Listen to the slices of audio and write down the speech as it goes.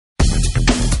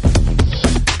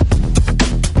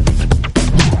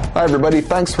Hi, everybody.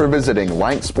 Thanks for visiting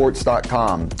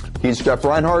Lanksports.com. He's Jeff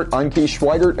Reinhart, I'm Keith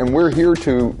Schweigert, and we're here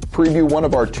to preview one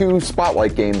of our two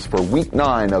spotlight games for Week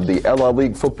 9 of the LL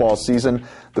League football season,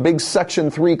 the big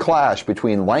Section 3 clash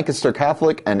between Lancaster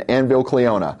Catholic and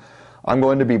Annville-Cleona. I'm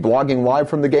going to be blogging live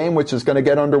from the game, which is going to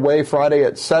get underway Friday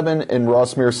at 7 in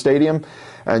Rossmere Stadium.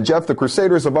 And Jeff, the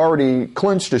Crusaders have already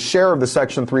clinched a share of the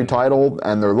Section 3 title,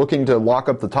 and they're looking to lock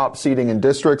up the top seeding in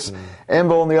districts.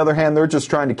 Annville, on the other hand, they're just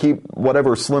trying to keep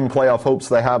whatever slim playoff hopes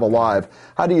they have alive.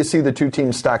 How do you see the two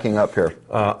teams stacking up here?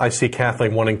 I see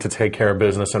Catholic wanting to take care of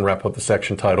business and wrap up the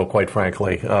section title, quite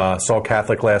frankly. Saw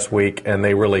Catholic last week, and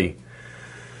they really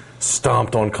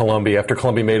stomped on Columbia. After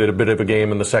Columbia made it a bit of a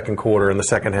game in the second quarter, in the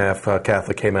second half,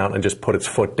 Catholic came out and just put its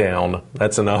foot down.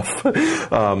 That's enough.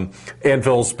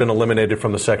 Annville's been eliminated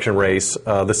from the section race.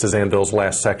 This is Annville's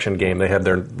last section game. They had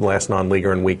their last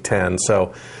non-leaguer in Week 10.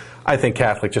 So I think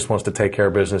Catholic just wants to take care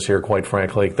of business here, quite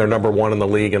frankly. They're number one in the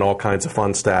league in all kinds of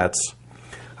fun stats.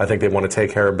 I think they want to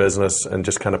take care of business and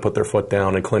just kind of put their foot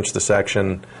down and clinch the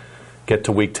section, get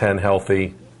to Week 10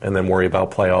 healthy, and then worry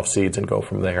about playoff seeds and go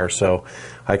from there. So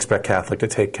I expect Catholic to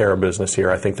take care of business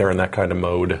here. I think they're in that kind of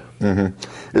mode.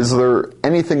 Mm-hmm. Is there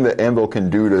anything that Annville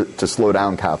can do to slow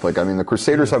down Catholic? I mean, the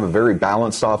Crusaders have a very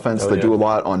balanced offense. They do a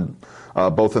lot on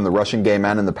both in the rushing game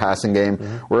and in the passing game,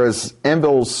 whereas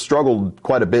Annville's struggled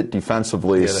quite a bit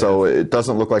defensively, so it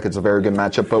doesn't look like it's a very good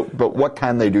matchup. But what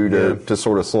can they do to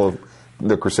sort of slow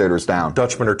the Crusaders down?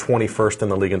 Dutchmen are 21st in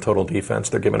the league in total defense.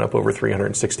 They're giving up over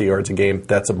 360 yards a game.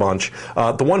 That's a bunch.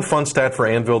 The one fun stat for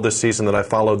Annville this season that I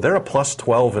followed, they're a plus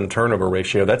 12 in turnover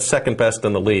ratio. That's second best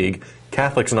in the league.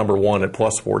 Catholic's number one at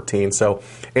plus 14. So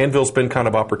Annville's been kind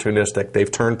of opportunistic. They've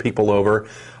turned people over.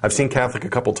 I've seen Catholic a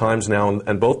couple times now,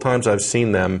 and both times I've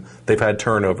seen them, they've had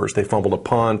turnovers. They fumbled a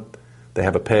punt. They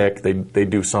have a pick. They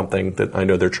do something that I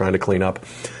know they're trying to clean up.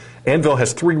 Annville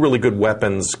has three really good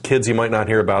weapons, kids you might not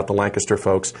hear about, the Lancaster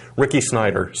folks. Ricky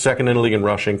Snyder, second in the league in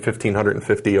rushing,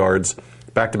 1,550 yards.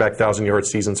 Back-to-back 1,000-yard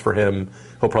seasons for him.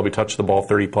 He'll probably touch the ball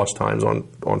 30-plus times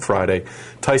on Friday.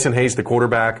 Tyson Hayes, the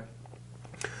quarterback,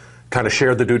 kind of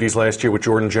shared the duties last year with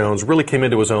Jordan Jones. Really came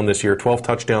into his own this year. 12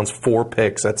 touchdowns, 4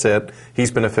 picks. That's it.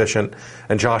 He's been efficient.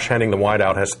 And Josh Henning, the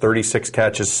wideout, has 36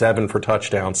 catches, 7 for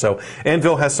touchdowns. So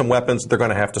Annville has some weapons. They're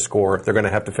going to have to score. They're going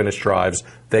to have to finish drives.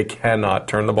 They cannot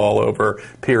turn the ball over,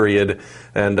 period.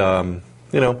 And, I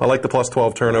like the plus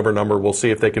 12 turnover number. We'll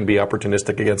see if they can be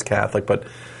opportunistic against Catholic. But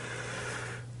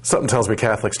something tells me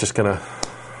Catholic's just going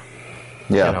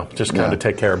to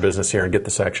take care of business here and get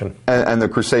the section. And the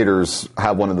Crusaders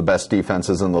have one of the best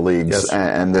defenses in the leagues,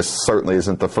 and this certainly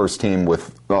isn't the first team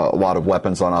with a lot of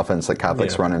weapons on offense that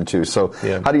Catholic's run into. So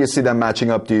how do you see them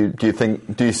matching up? Do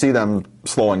you see them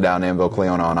slowing down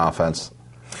Annville-Cleona on offense?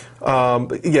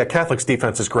 Catholic's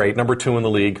defense is great. Number 2 in the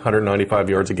league, 195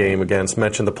 yards a game against.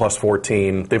 Mentioned the plus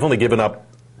 14. They've only given up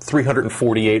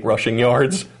 348 rushing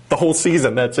yards the whole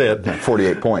season. That's it.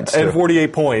 48 points. And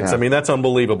 48 points. Yeah. I mean, that's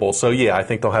unbelievable. So, I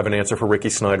think they'll have an answer for Ricky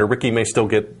Snyder. Ricky may still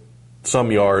get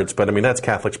some yards, but, that's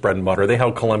Catholic's bread and butter. They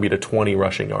held Columbia to 20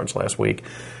 rushing yards last week.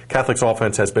 Catholic's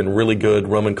offense has been really good.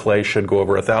 Roman Clay should go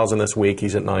over 1,000 this week.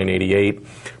 He's at 988.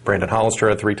 Brandon Hollister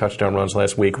had 3 touchdown runs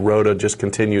last week. Rhoda just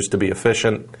continues to be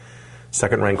efficient.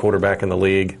 Second-ranked quarterback in the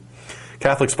league.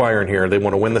 Catholic's firing here. They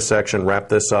want to win the section, wrap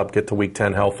this up, get to Week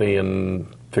 10 healthy, and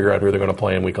figure out who they're going to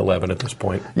play in Week 11 at this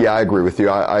point. Yeah, I agree with you.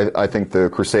 I think the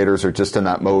Crusaders are just in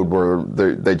that mode where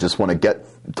they just want to get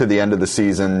to the end of the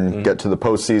season, get to the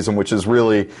postseason, which is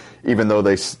really, even though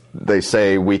they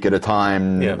say week at a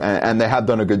time, and they have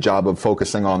done a good job of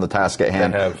focusing on the task at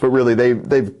hand, but really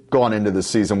they've gone into the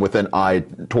season with an eye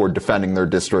toward defending their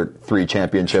District 3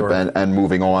 championship and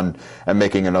moving on and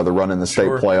making another run in the state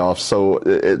playoffs. So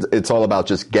it's all about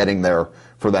just getting there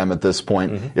for them at this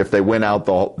point. If they win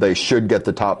out, they should get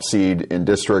the top seed in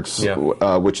districts,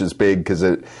 which is big because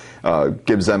it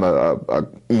gives them a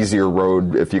easier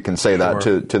road, if you can say that,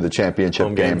 to the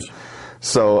championship game.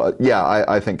 So,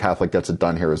 I think Catholic gets it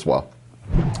done here as well.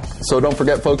 So don't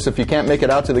forget, folks, if you can't make it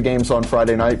out to the games on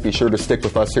Friday night, be sure to stick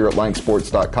with us here at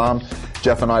Lanksports.com.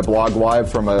 Jeff and I blog live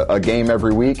from a game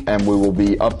every week, and we will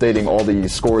be updating all the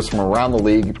scores from around the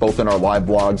league, both in our live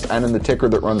blogs and in the ticker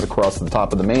that runs across the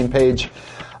top of the main page.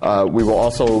 We will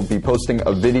also be posting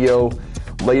a video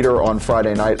later on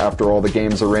Friday night after all the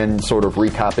games are in, sort of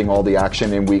recapping all the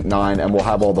action in Week 9, and we'll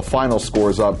have all the final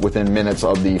scores up within minutes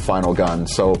of the final gun.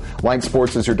 So Lank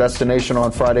Sports is your destination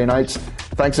on Friday nights.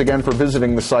 Thanks again for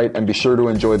visiting the site, and be sure to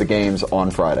enjoy the games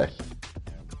on Friday.